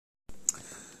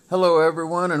Hello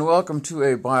everyone and welcome to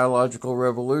A Biological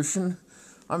Revolution.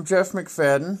 I'm Jeff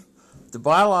McFadden. The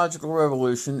Biological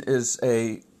Revolution is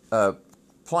a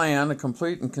plan, a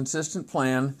complete and consistent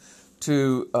plan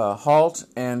to halt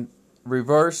and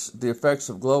reverse the effects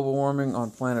of global warming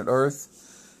on planet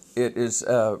Earth. It is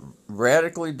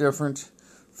radically different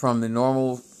from the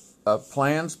normal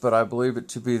plans, but I believe it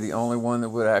to be the only one that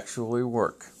would actually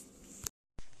work.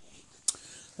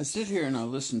 I sit here and I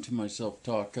listen to myself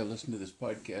talk. I listen to this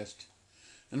podcast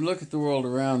and look at the world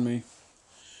around me,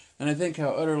 and I think how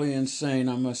utterly insane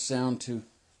I must sound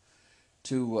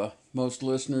to most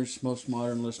listeners, most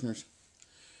modern listeners.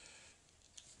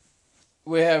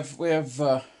 We have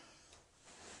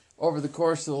over the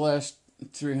course of the last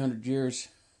 300 years,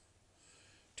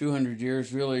 200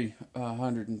 years, really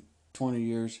 120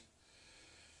 years,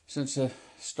 since the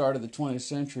start of the 20th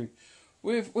century,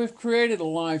 We've created a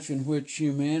life in which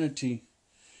humanity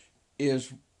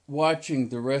is watching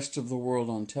the rest of the world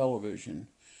on television,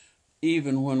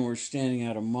 even when we're standing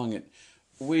out among it.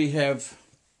 We have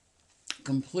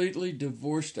completely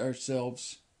divorced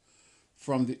ourselves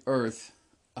from the earth.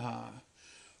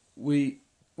 We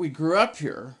grew up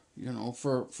here,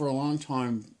 for a long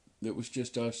time. It was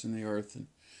just us and the earth,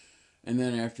 and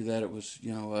then after that it was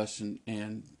us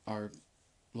and our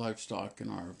livestock and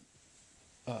our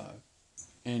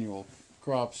annual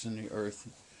crops in the earth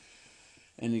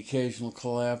and the occasional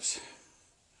collapse.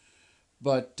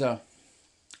 But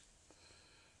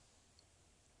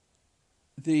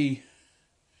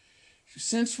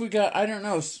since we got, I don't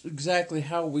know exactly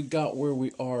how we got where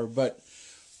we are, but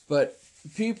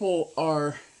people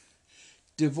are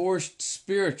divorced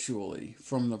spiritually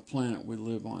from the planet we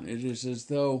live on. It is as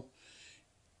though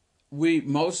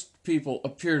most people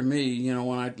appear to me,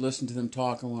 when I listen to them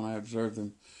talk and when I observe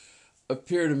them,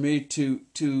 appear to me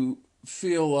to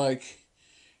feel like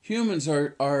humans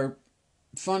are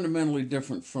fundamentally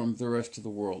different from the rest of the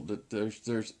world. That there's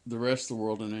the rest of the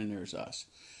world and then there's us,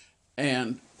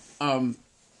 and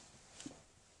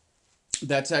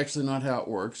that's actually not how it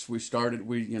works. We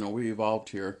evolved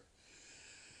here.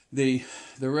 The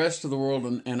rest of the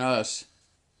world and us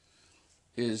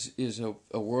is a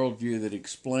worldview that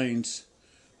explains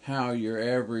how your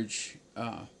average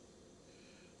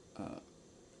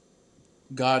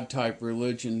God-type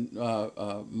religion,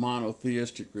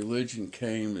 monotheistic religion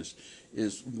came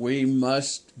is we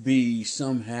must be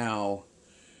somehow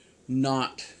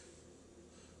not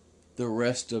the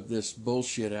rest of this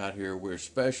bullshit out here. We're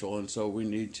special, and so we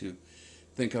need to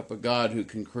think up a God who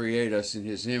can create us in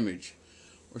His image,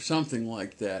 or something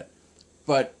like that.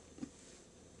 But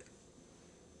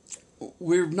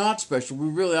we're not special.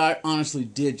 I honestly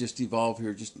did just evolve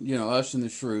here. Just us and the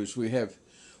shrews. We have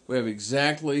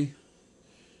exactly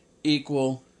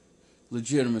equal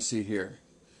legitimacy here.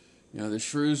 The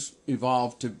shrews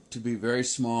evolved to be very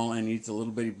small and eat the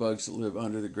little bitty bugs that live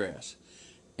under the grass.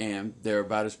 And they're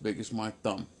about as big as my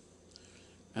thumb.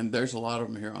 And there's a lot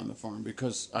of them here on the farm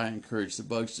because I encourage the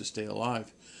bugs to stay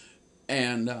alive.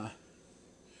 And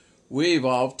we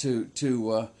evolved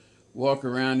to walk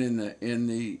around in the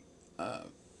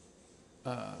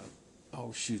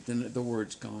the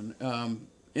word's gone.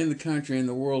 In the country, in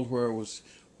the world where it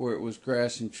was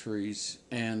grass and trees,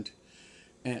 and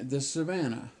the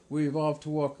savannah. We evolved to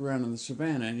walk around in the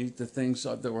savannah and eat the things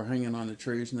that were hanging on the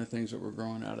trees and the things that were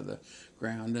growing out of the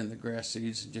ground and the grass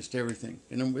seeds and just everything.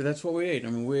 And that's what we ate.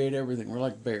 We ate everything. We're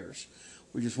like bears.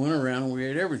 We just went around and we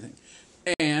ate everything.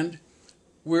 And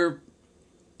we're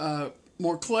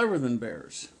more clever than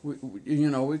bears.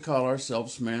 We call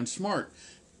ourselves man smart.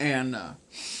 And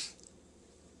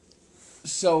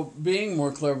so being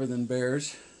more clever than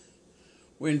bears,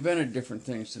 we invented different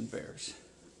things than bears.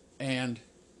 And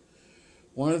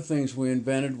one of the things we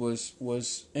invented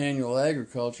was annual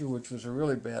agriculture, which was a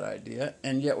really bad idea.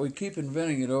 And yet we keep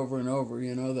inventing it over and over.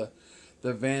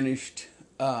 The vanished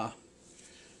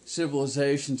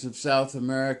civilizations of South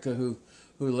America who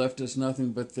left us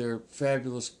nothing but their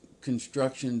fabulous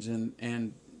constructions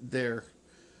and their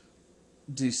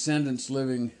descendants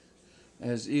living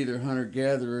as either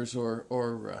hunter-gatherers or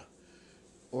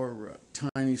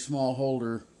tiny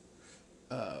smallholder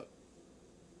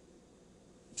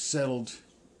settled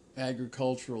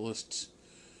agriculturalists,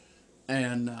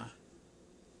 and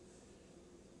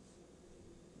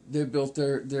they built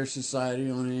their society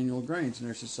on annual grains, and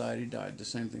their society died. The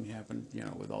same thing happened,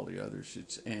 with all the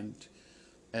others. And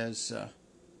as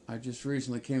I just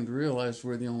recently came to realize,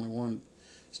 we're the only one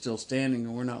still standing,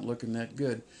 and we're not looking that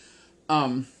good.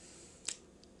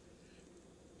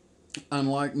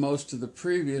 Unlike most of the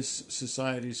previous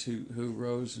societies who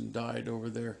rose and died over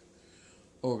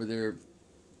their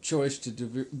choice to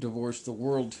divorce the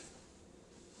world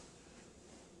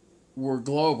we're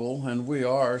global, and we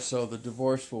are, so the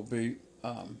divorce will be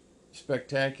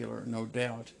spectacular, no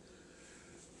doubt.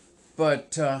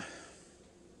 But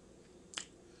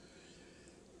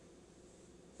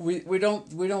we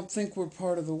don't think we're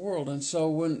part of the world, and so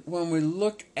when we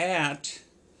look at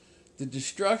the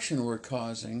destruction we're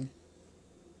causing,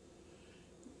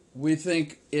 we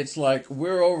think it's like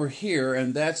we're over here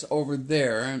and that's over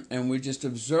there, and we just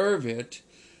observe it,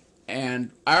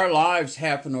 and our lives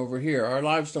happen over here. Our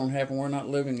lives don't happen. We're not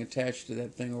living attached to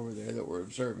that thing over there that we're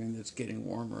observing that's getting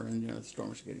warmer, and the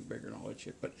storms are getting bigger and all that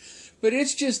shit. But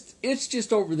it's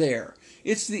just over there.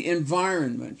 It's the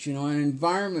environment, and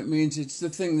environment means it's the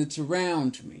thing that's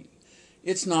around me.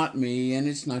 It's not me, and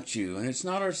it's not you, and it's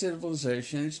not our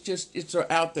civilization. It's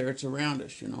out there. It's around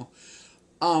us.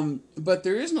 But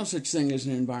there is no such thing as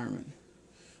an environment.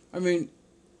 I mean,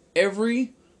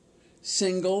 every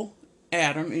single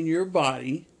atom in your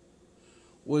body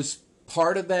was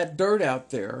part of that dirt out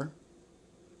there,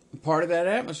 part of that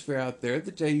atmosphere out there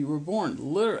the day you were born.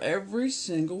 Literally, every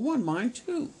single one, mine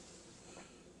too.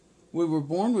 We were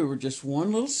born, we were just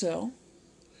one little cell,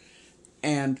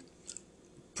 and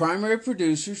primary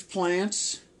producers,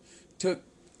 plants, took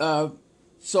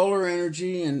solar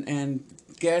energy and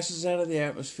gases out of the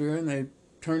atmosphere, and they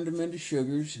turned them into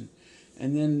sugars,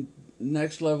 and then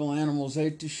next level animals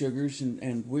ate the sugars,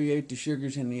 and we ate the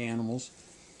sugars in the animals.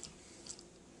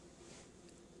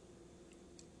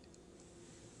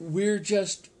 We're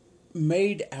just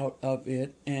made out of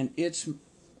it, and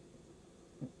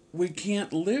we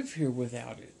can't live here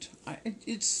without it.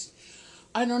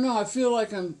 I don't know. I feel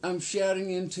like I'm shouting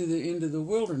into the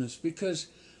wilderness, because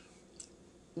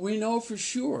we know for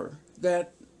sure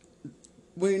that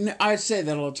I say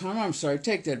that all the time. I'm sorry,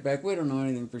 take that back. We don't know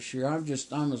anything for sure. I'm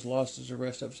as lost as the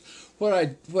rest of us. What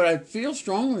I feel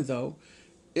strongly, though,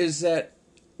 is that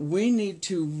we need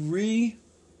to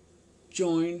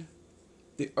rejoin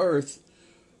the earth,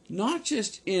 not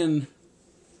just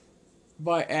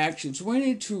by actions. We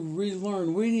need to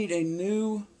relearn. We need a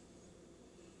new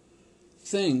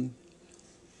thing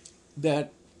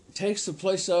that takes the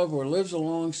place of or lives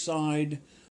alongside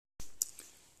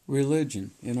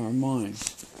religion in our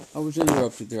minds. I was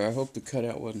interrupted there. I hope the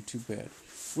cutout wasn't too bad.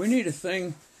 We need a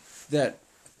thing that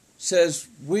says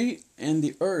we and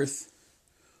the earth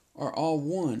are all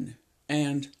one,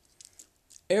 and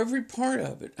every part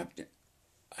of it.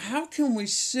 How can we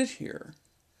sit here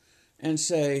and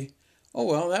say, oh,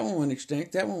 well, that one went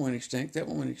extinct, that one went extinct, that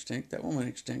one went extinct, that one went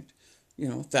extinct.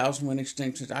 1,000 went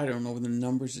extinct. I don't know the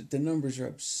numbers. The numbers are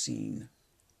obscene.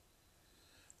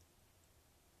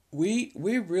 We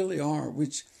really are.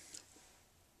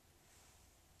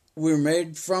 We're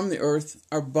made from the earth.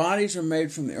 Our bodies are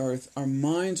made from the earth. Our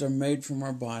minds are made from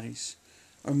our bodies.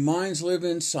 Our minds live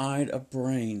inside a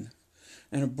brain.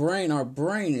 And our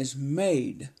brain is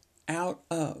made out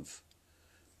of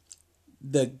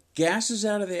the gases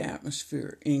out of the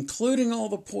atmosphere, including all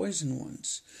the poison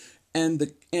ones, and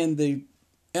the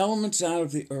elements out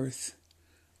of the earth.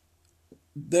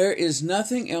 There is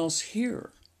nothing else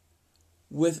here.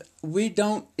 We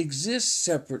don't exist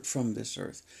separate from this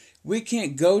earth. We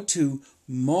can't go to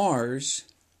Mars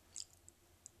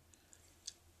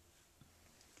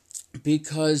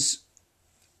because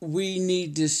we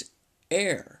need this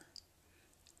air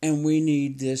and we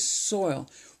need this soil.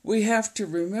 We have to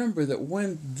remember that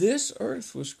when this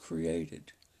earth was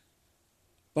created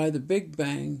by the Big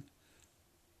Bang,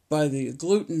 by the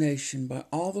agglutination, by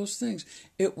all those things,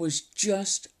 it was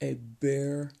just a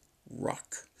bare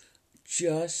rock.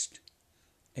 Just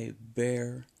a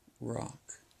bare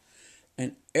rock.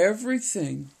 And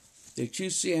everything that you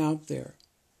see out there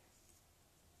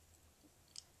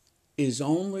is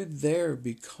only there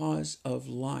because of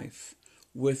life.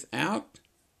 Without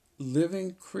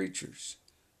living creatures,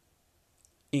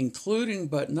 including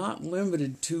but not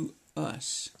limited to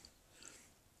us,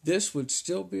 this would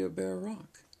still be a bare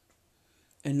rock.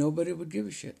 And nobody would give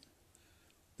a shit.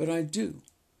 But I do.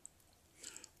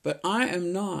 But I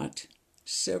am not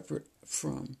separate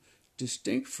from,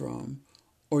 distinct from,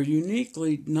 or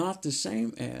uniquely not the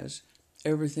same as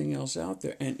everything else out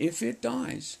there. And if it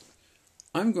dies,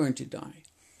 I'm going to die.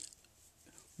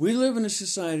 We live in a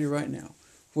society right now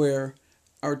where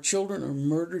our children are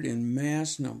murdered in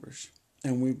mass numbers,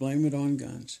 and we blame it on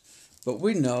guns. But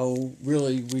we know,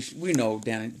 really, we know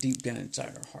deep down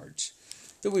inside our hearts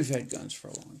that we've had guns for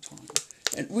a long time.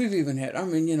 And we've even had,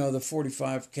 the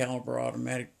 45 caliber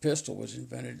automatic pistol was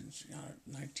invented in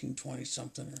 1920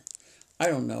 something, or I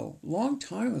don't know, long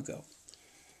time ago.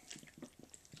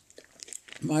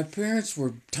 My parents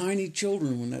were tiny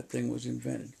children when that thing was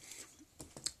invented.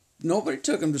 Nobody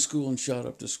took them to school and shot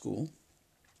up the school.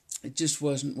 It just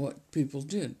wasn't what people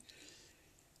did.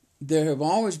 There have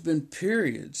always been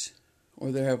periods,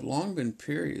 or there have long been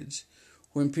periods,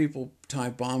 when people tie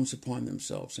bombs upon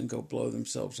themselves and go blow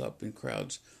themselves up in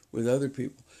crowds with other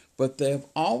people. But there have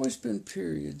always been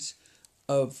periods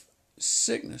of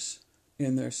sickness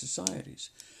in their societies.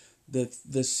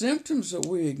 The symptoms that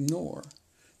we ignore,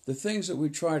 the things that we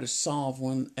try to solve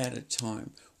one at a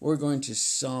time, we're going to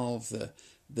solve the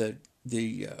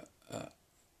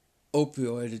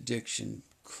opioid addiction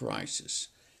crisis.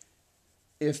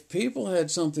 If people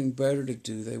had something better to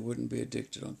do, they wouldn't be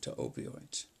addicted to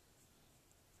opioids.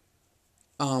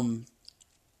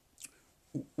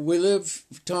 We live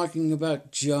talking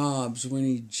about jobs. We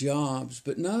need jobs,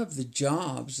 but none of the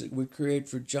jobs that we create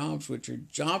for jobs which are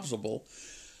jobsable.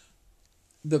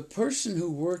 The person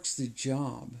who works the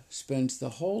job spends the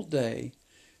whole day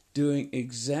doing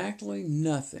exactly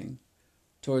nothing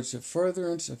towards the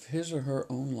furtherance of his or her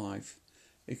own life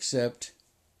except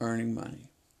earning money.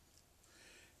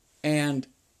 And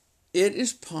it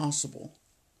is possible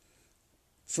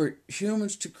for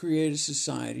humans to create a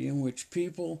society in which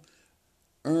people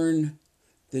earn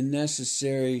the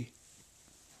necessary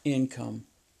income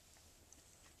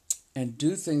and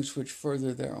do things which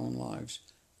further their own lives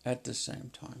at the same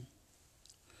time.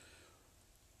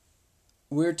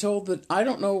 We're told that, I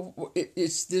don't know,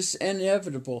 it's this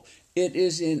inevitable. It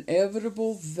is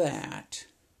inevitable that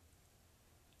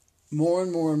more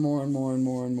and more and more and more and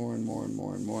more and more and more and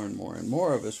more and more and more and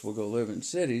more of us will go live in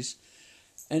cities,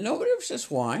 and nobody ever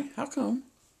says why. How come?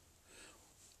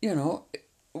 You know,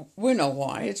 we know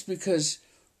why. It's because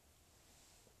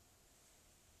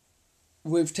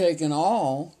we've taken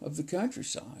all of the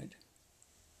countryside,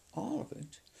 all of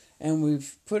it, and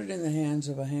we've put it in the hands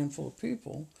of a handful of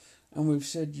people, and we've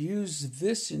said, use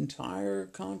this entire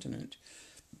continent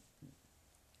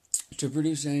to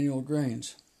produce annual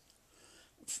grains.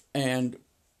 And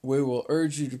we will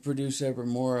urge you to produce ever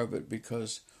more of it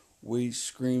because we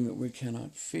scream that we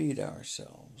cannot feed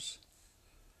ourselves.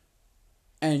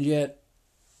 And yet,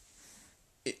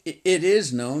 it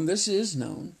is known, this is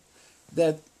known,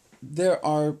 that there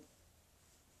are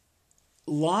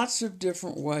lots of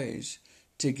different ways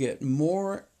to get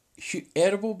more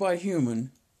edible by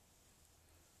human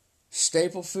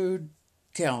staple food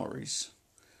calories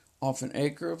off an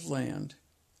acre of land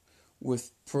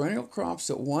with perennial crops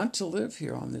that want to live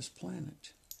here on this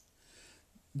planet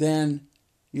than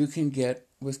you can get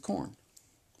with corn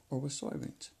or with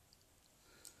soybeans.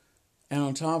 And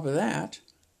on top of that,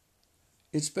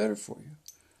 it's better for you.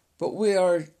 But we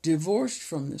are divorced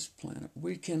from this planet.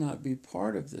 We cannot be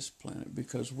part of this planet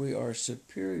because we are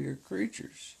superior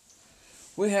creatures.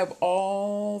 We have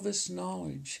all this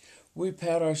knowledge. We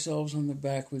pat ourselves on the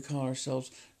back. We call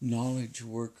ourselves knowledge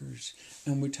workers.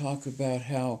 And we talk about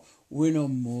how we know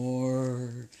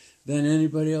more than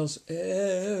anybody else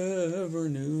ever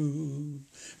knew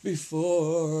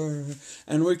before.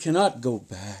 And we cannot go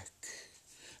back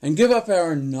and give up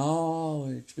our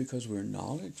knowledge because we're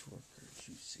knowledge workers,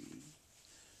 you see.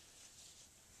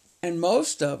 And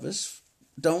most of us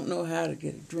don't know how to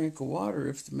get a drink of water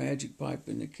if the magic pipe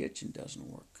in the kitchen doesn't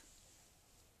work.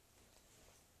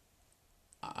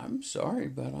 I'm sorry,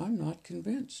 but I'm not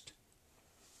convinced.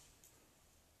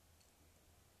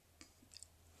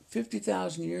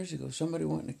 50,000 years ago, somebody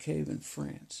went in a cave in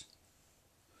France.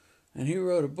 And he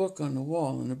wrote a book on the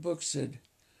wall, and the book said,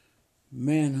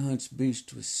 "Man hunts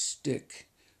beast with stick,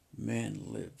 man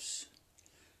lives."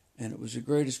 And it was the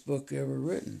greatest book ever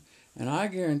written. And I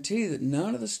guarantee that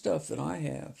none of the stuff that I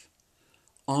have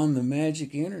on the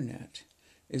magic internet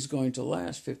is going to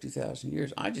last 50,000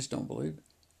 years. I just don't believe it.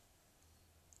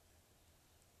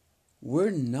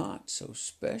 We're not so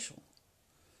special.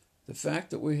 The fact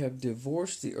that we have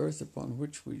divorced the earth upon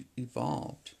which we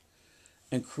evolved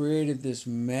and created this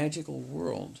magical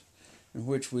world in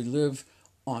which we live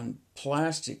on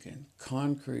plastic and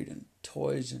concrete and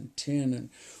toys and tin, and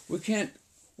we can't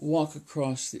walk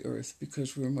across the earth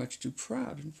because we're much too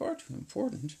proud and far too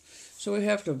important. So we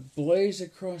have to blaze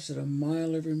across it a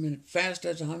mile every minute, fast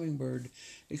as a hummingbird,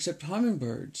 except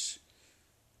hummingbirds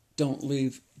don't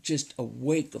leave just a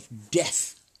wake of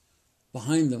death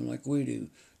behind them like we do.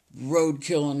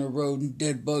 Roadkill on the road and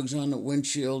dead bugs on the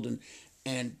windshield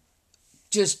and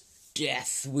just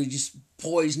death. We just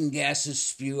poison gases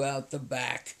spew out the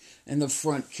back, and the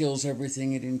front kills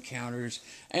everything it encounters.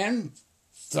 And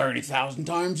 30,000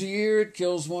 times a year it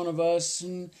kills one of us,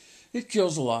 and it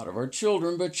kills a lot of our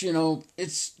children. But, you know,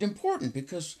 it's important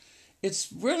because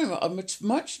it's really, it's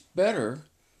much better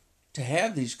to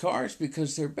have these cars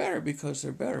because they're better.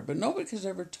 But nobody has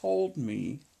ever told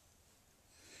me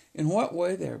in what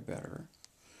way they're better.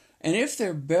 And if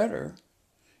they're better,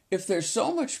 if they're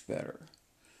so much better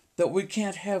that we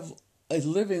can't have a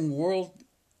living world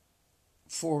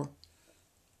for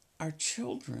our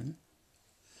children,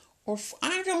 or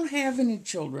I don't have any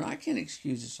children. I can't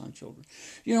excuse this on children.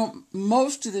 You know,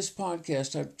 most of this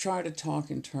podcast, I've tried to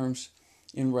talk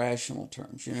in rational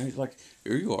terms. You know, he's like,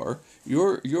 here you are,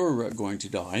 you're going to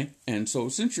die, and so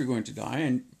since you're going to die,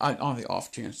 and on the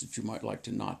off chance that you might like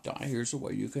to not die, here's a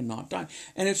way you can not die.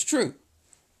 And it's true.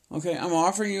 Okay, I'm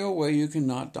offering you a way you can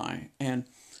not die. And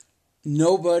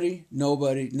nobody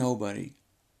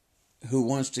who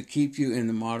wants to keep you in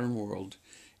the modern world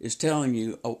is telling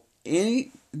you,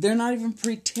 they're not even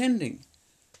pretending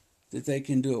that they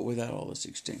can do it without all this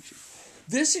extinction.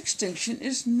 This extinction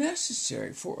is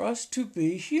necessary for us to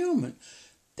be human.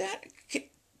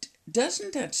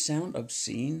 Doesn't that sound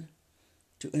obscene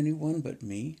to anyone but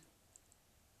me?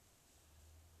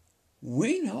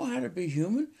 We know how to be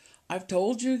human. I've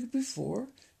told you before,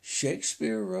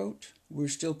 Shakespeare wrote, we're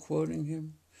still quoting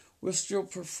him, we're still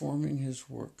performing his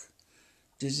work.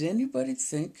 Does anybody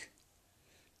think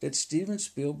that Steven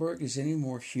Spielberg is any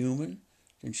more human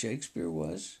than Shakespeare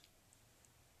was?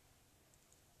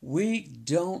 We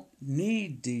don't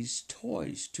need these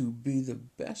toys to be the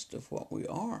best of what we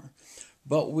are,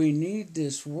 but we need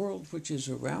this world which is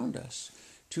around us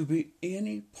to be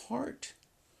any part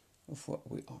of what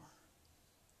we are.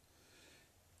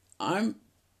 I'm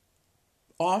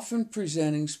often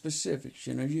presenting specifics.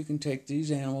 You know, you can take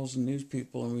these animals and these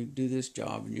people and we do this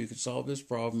job and you can solve this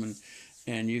problem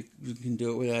and you can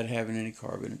do it without having any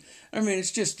carbon. I mean,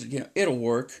 it's just, you know, it'll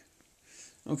work.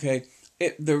 Okay,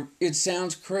 it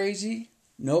sounds crazy.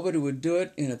 Nobody would do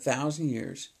it in 1,000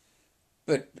 years,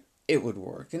 but it would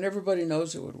work. And everybody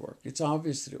knows it would work. It's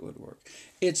obvious that it would work.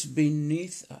 It's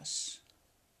beneath us.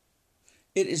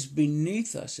 It is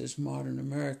beneath us as modern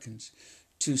Americans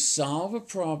to solve a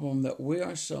problem that we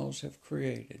ourselves have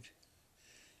created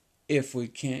if we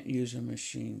can't use a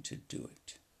machine to do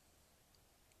it.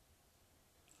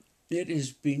 It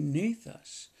is beneath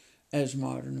us as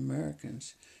modern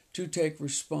Americans to take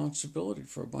responsibility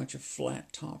for a bunch of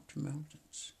flat-topped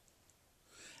mountains.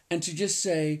 And to just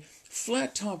say,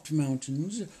 flat-topped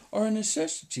mountains are a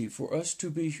necessity for us to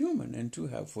be human and to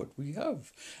have what we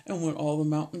have. And when all the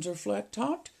mountains are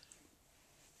flat-topped,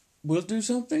 we'll do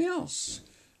something else.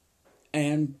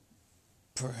 And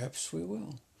perhaps we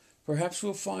will. Perhaps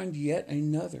we'll find yet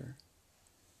another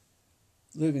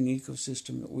living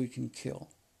ecosystem that we can kill.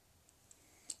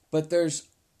 But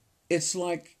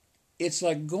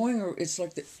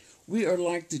we are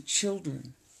like the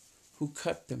children who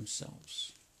cut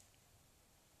themselves.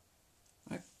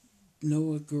 I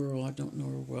know a girl, I don't know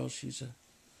her well, she's a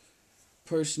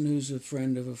person who's a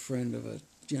friend of a,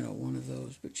 one of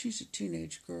those, but she's a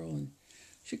teenage girl and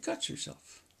she cuts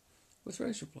herself with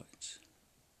razor blades.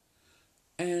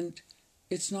 And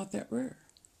it's not that rare.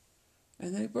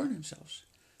 And they burn themselves.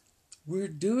 We're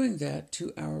doing that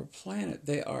to our planet.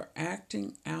 They are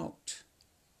acting out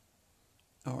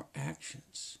our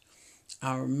actions.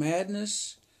 Our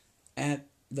madness at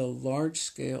the large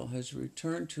scale has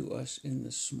returned to us in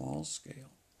the small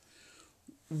scale.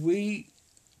 We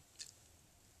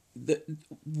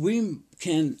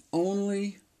can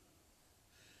only...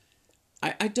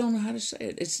 I don't know how to say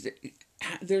it.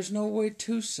 There's no way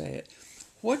to say it.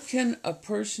 What can a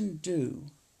person do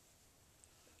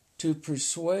to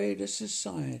persuade a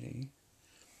society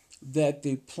that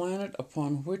the planet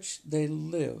upon which they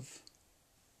live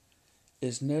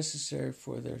is necessary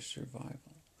for their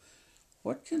survival?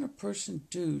 What can a person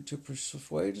do to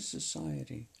persuade a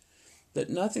society that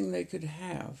nothing they could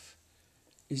have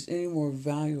is any more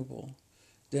valuable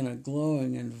than a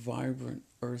glowing and vibrant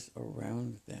earth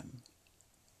around them?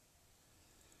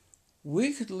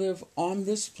 We could live on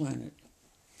this planet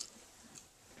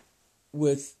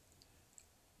with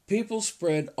people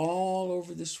spread all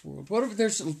over this world.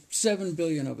 There's 7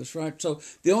 billion of us, right? So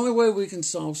the only way we can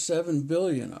solve 7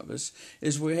 billion of us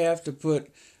is the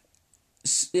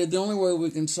only way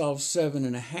we can solve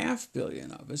 7.5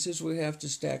 billion of us is we have to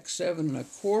stack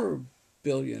 7.25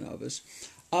 billion of us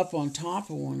up on top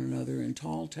of one another in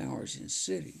tall towers in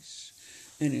cities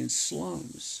and in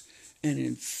slums and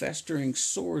in festering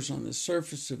sores on the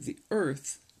surface of the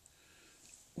earth,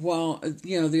 while,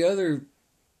 the other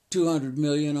 200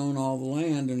 million own all the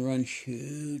land and run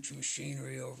huge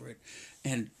machinery over it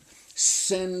and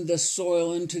send the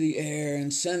soil into the air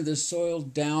and send the soil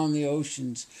down the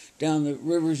oceans, down the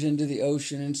rivers into the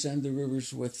ocean and send the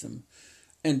rivers with them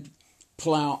and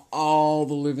plow all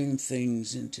the living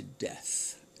things into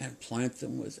death and plant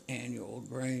them with annual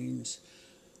grains.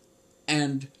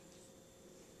 And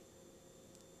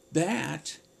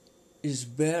that is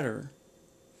better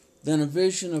than a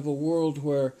vision of a world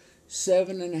where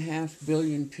 7.5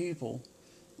 billion people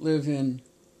live in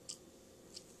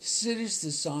cities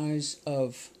the size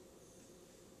of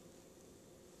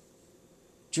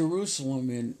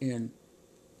Jerusalem in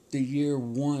the year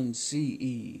 1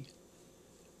 CE,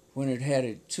 when it had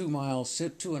a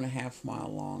 2.5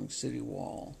 mile long city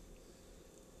wall.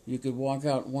 You could walk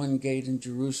out one gate in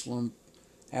Jerusalem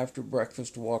after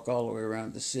breakfast, walk all the way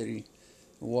around the city,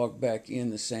 and walk back in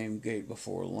the same gate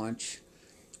before lunch.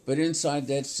 But inside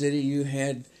that city you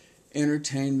had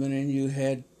entertainment, and you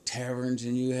had taverns,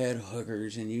 and you had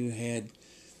hookers, and you had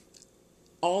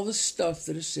all the stuff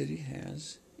that a city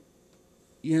has.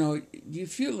 You know,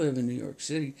 if you live in New York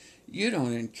City, you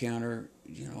don't encounter,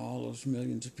 all those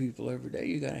millions of people every day.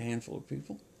 You got a handful of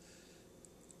people.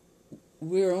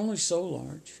 We're only so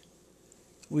large.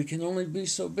 We can only be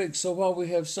so big. So while we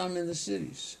have some in the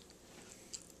cities,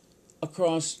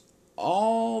 across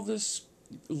all this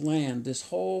land, this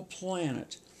whole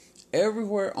planet,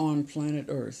 everywhere on planet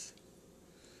Earth,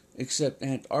 except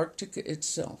Antarctica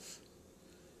itself,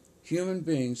 human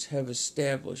beings have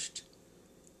established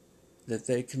that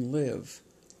they can live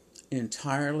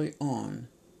entirely on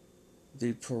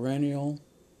the perennial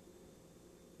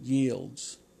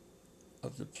yields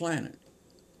of the planet.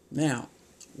 Now,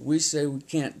 we say we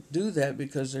can't do that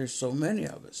because there's so many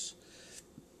of us.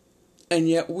 And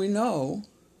yet we know,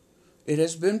 it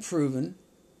has been proven,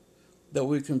 that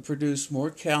we can produce more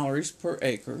calories per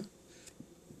acre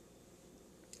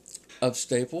of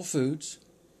staple foods,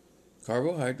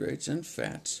 carbohydrates and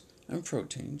fats and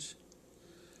proteins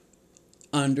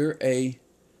under a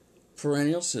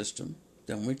perennial system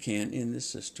than we can in the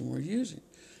system we're using.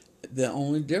 The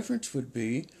only difference would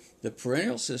be the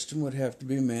perennial system would have to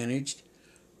be managed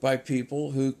by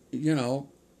people who,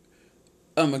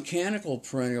 a mechanical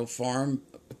perennial farm,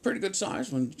 a pretty good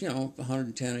size one,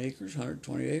 110 acres,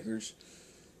 120 acres.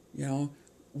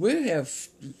 We have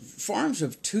farms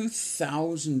of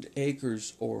 2,000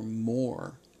 acres or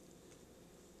more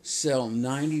sell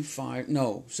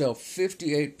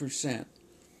 58%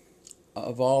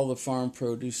 of all the farm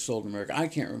produce sold in America. I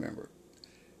can't remember.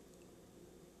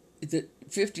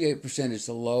 58% is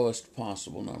the lowest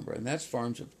possible number, and that's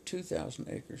farms of 2,000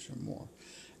 acres or more.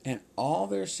 And all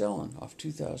they're selling off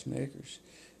 2,000 acres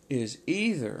is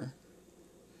either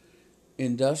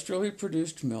industrially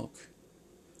produced milk,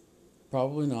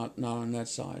 probably not on that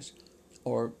size,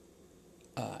 or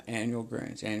annual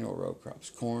grains, annual row crops,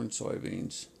 corn,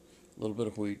 soybeans, a little bit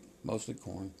of wheat, mostly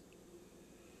corn.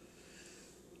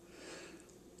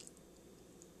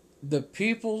 The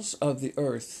peoples of the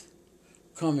earth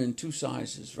come in two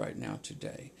sizes right now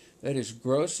today. That is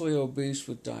grossly obese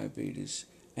with diabetes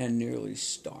and nearly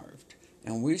starved.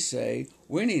 And we say,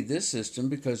 we need this system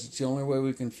because it's the only way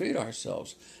we can feed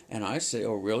ourselves. And I say,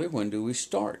 oh really, when do we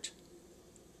start?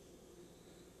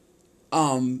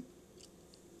 And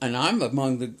I'm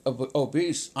among the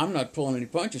obese. I'm not pulling any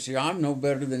punches here. I'm no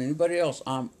better than anybody else.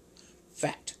 I'm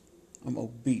fat. I'm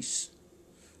obese.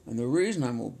 And the reason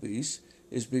I'm obese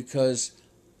is because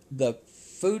the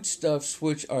foodstuffs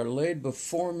which are laid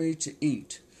before me to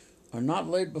eat are not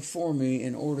laid before me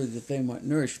in order that they might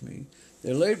nourish me.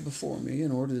 They're laid before me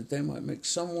in order that they might make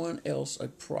someone else a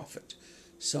profit.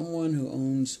 Someone who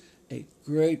owns a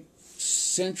great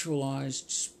centralized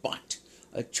spot,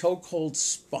 a chokehold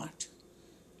spot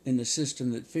in the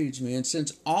system that feeds me. And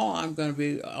since all I'm going to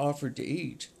be offered to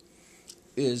eat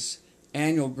is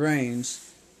annual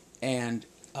grains and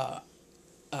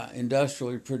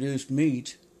industrially produced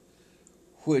meat,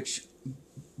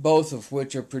 both of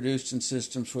which are produced in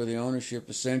systems where the ownership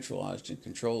is centralized and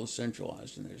control is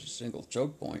centralized, and there's a single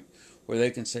choke point where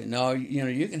they can say, no,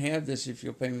 you can have this if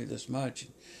you'll pay me this much.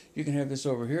 You can have this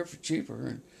over here for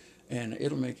cheaper, and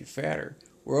it'll make you fatter.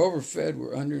 We're overfed,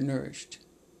 we're undernourished.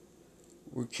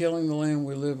 We're killing the land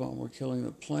we live on. We're killing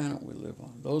the planet we live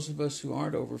on. Those of us who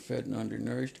aren't overfed and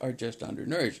undernourished are just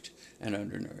undernourished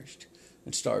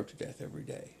and starve to death every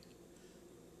day.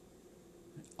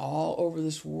 All over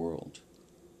this world,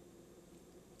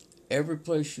 every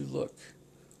place you look,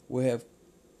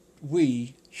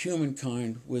 we,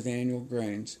 humankind with annual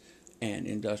grains and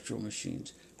industrial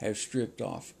machines, have stripped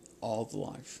off all the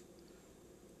life.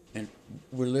 And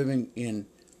we're living in,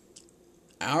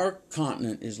 our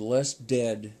continent is less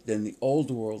dead than the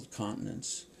old world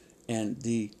continents and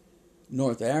the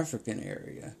North African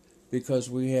area because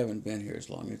we haven't been here as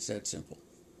long. It's that simple.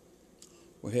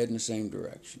 We're heading the same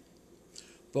direction.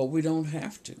 But we don't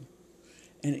have to.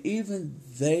 And even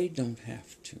they don't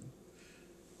have to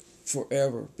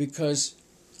forever, because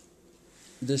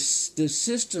the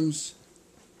systems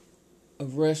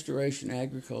of restoration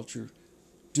agriculture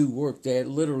do work. They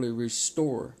literally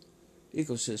restore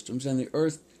ecosystems, and the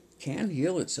earth can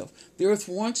heal itself. The earth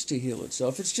wants to heal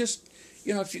itself. It's just,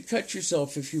 if you cut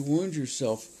yourself, if you wound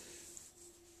yourself,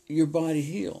 your body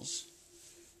heals.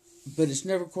 But it's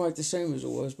never quite the same as it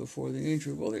was before the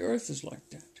injury. Well, the earth is like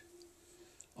that.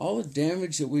 All the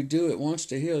damage that we do, it wants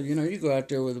to heal. You go out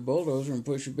there with a bulldozer and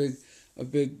push a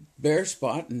big bare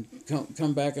spot and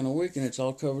come back in a week and it's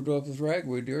all covered up with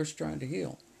ragweed. The earth's trying to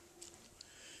heal.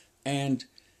 And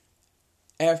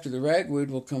after the ragweed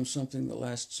will come something that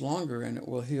lasts longer, and it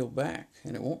will heal back.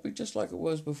 And it won't be just like it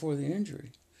was before the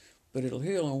injury, but it'll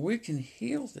heal, and we can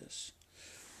heal this.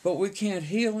 But we can't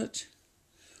heal it,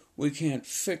 we can't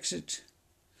fix it,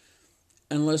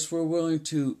 unless we're willing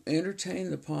to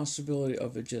entertain the possibility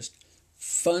of a just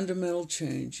fundamental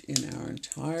change in our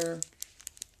entire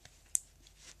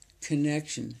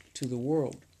connection to the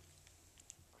world,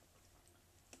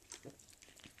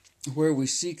 where we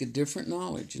seek a different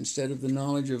knowledge instead of the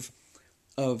knowledge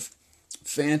of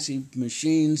fancy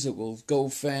machines that will go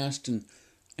fast and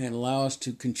allow us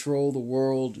to control the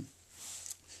world, and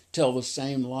tell the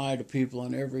same lie to people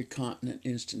on every continent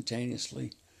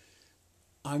instantaneously.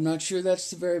 I'm not sure that's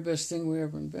the very best thing we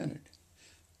ever invented.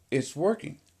 It's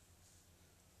working.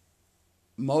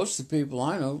 Most of the people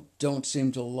I know don't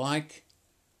seem to like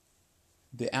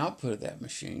the output of that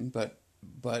machine, but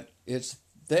it's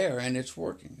there and it's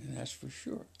working, and that's for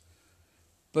sure.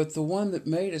 But the one that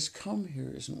made us come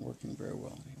here isn't working very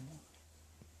well anymore.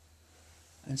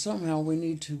 And somehow we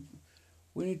need to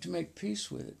make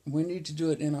peace with it. We need to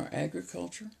do it in our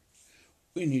agriculture.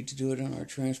 We need to do it in our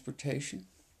transportation.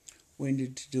 We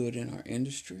need to do it in our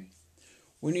industry.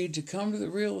 We need to come to the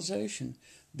realization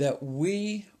that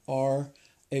we are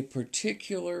a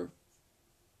particular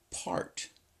part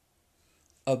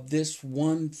of this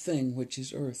one thing, which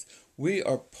is Earth. We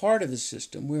are part of the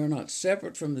system. We are not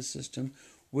separate from the system.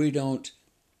 We don't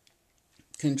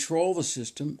control the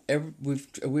system.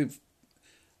 We've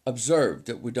observed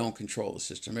that we don't control the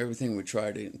system. Everything we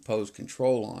try to impose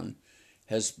control on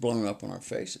has blown up on our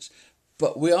faces.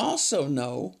 But we also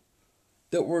know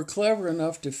that we're clever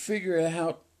enough to figure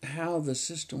out how the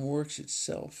system works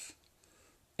itself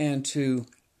and to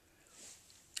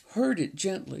herd it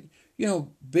gently.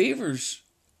 Beavers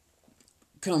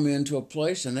come into a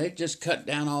place and they just cut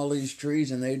down all these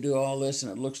trees and they do all this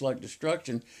and it looks like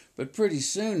destruction. But pretty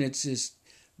soon it's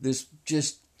this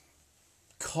just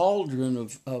cauldron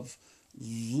of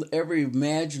every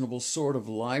imaginable sort of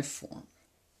life form.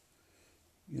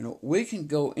 We can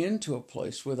go into a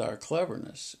place with our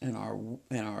cleverness and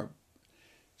our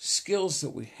skills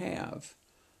that we have,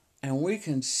 and we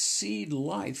can seed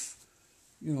life.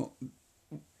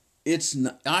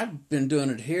 I've been doing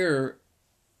it here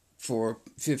for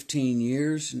 15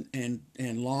 years and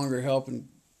longer, helping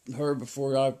her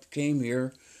before I came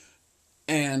here,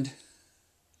 and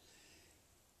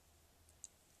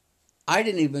I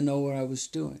didn't even know what I was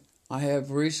doing. I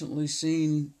have recently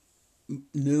seen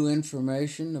new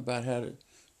information about how to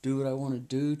do what I want to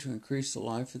do to increase the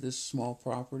life of this small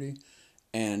property,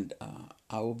 and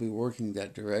I will be working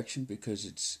that direction because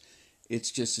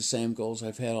it's just the same goals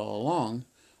I've had all along,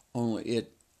 only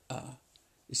it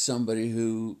is somebody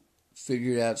who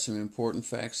figured out some important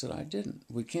facts that I didn't.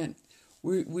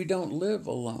 We don't live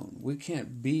alone. We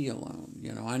can't be alone.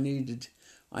 I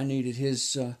needed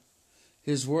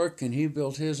his work, and he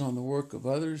built his on the work of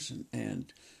others,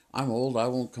 and I'm old, I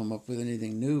won't come up with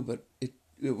anything new, but it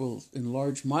will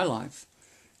enlarge my life,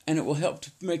 and it will help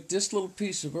to make this little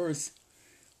piece of earth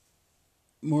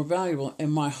more valuable.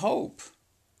 And my hope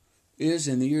is,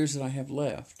 in the years that I have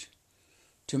left,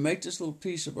 to make this little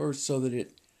piece of earth so that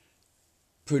it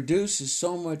produces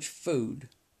so much food,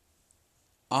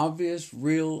 obvious,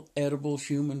 real, edible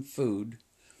human food,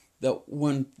 that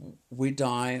when we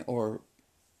die,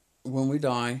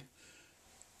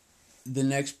 the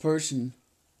next person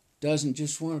doesn't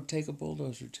just want to take a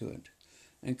bulldozer to it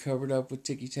and cover it up with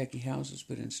ticky-tacky houses,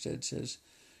 but instead says,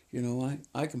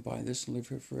 I can buy this and live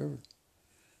here forever.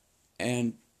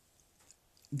 And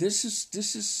this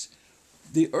is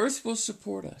the earth will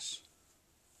support us.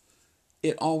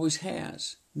 It always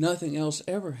has. Nothing else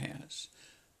ever has.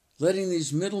 Letting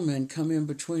these middlemen come in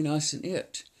between us and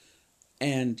it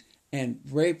and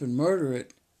rape and murder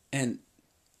it and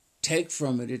take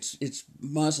from it its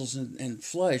muscles and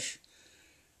flesh,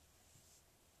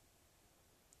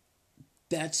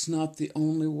 that's not the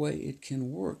only way it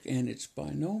can work, and it's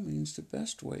by no means the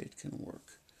best way it can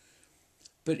work.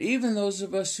 But even those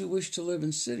of us who wish to live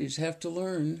in cities have to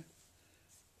learn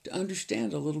to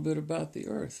understand a little bit about the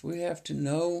earth. We have to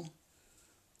know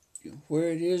where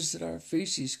it is that our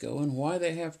feces go and why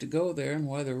they have to go there, and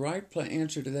why the right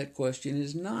answer to that question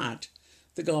is not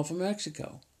the Gulf of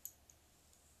Mexico.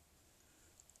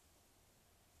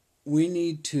 we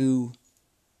need to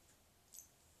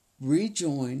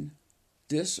rejoin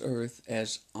this earth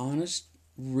as honest,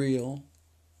 real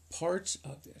parts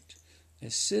of it,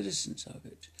 as citizens of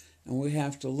it. And we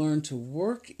have to learn to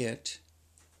work it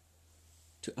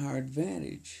to our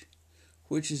advantage,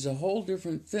 which is a whole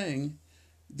different thing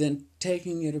than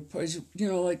taking it apart. You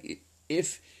know, like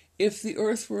if the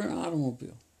earth were an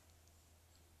automobile,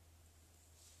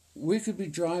 we could be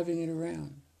driving it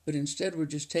around, but instead we're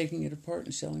just taking it apart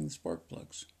and selling the spark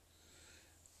plugs.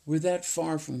 We're that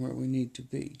far from where we need to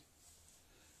be.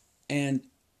 And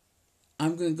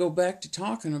I'm going to go back to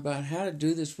talking about how to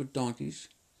do this with donkeys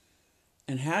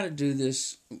and how to do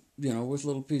this, with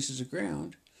little pieces of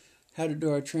ground, how to do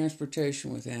our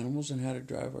transportation with animals and how to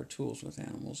drive our tools with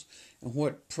animals, and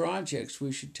what projects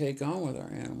we should take on with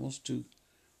our animals to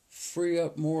free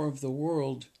up more of the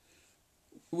world.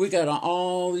 We got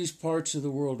all these parts of the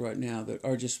world right now that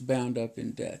are just bound up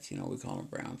in death. We call them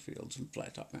brownfields and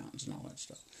flat top mountains and all that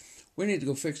stuff. We need to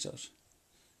go fix those.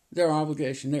 They're our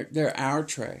obligation. They're our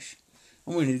trash.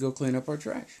 And we need to go clean up our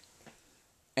trash.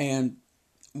 And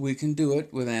we can do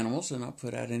it with animals and not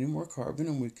put out any more carbon,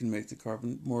 and we can make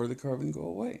more of the carbon go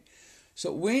away.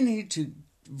 So we need to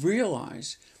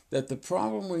realize that the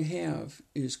problem we have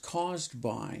is caused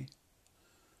by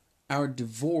our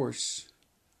divorce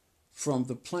from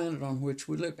the planet on which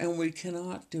we live, and we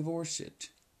cannot divorce it.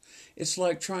 It's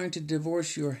like trying to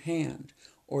divorce your hand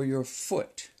or your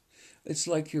foot. It's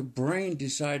like your brain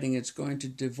deciding it's going to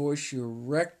divorce your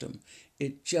rectum.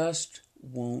 It just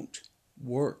won't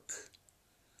work.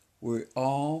 We're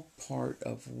all part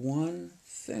of one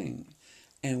thing,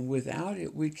 and without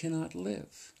it we cannot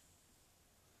live.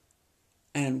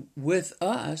 And with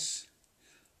us,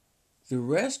 the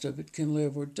rest of it can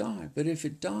live or die. But if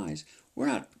it dies, we're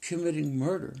not committing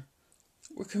murder.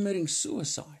 We're committing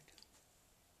suicide.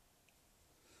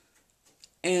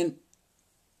 And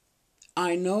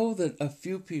I know that a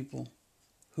few people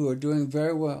who are doing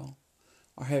very well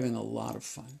are having a lot of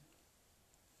fun.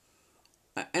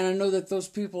 And I know that those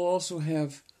people also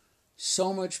have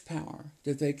so much power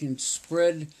that they can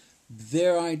spread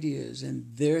their ideas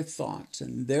and their thoughts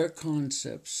and their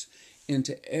concepts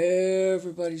into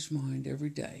everybody's mind every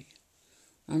day.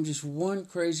 I'm just one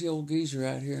crazy old geezer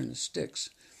out here in the sticks.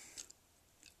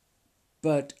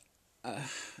 But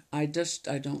I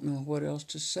don't know what else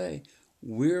to say.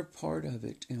 We're part of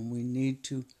it, and we need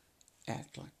to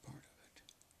act like part of it.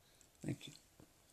 Thank you.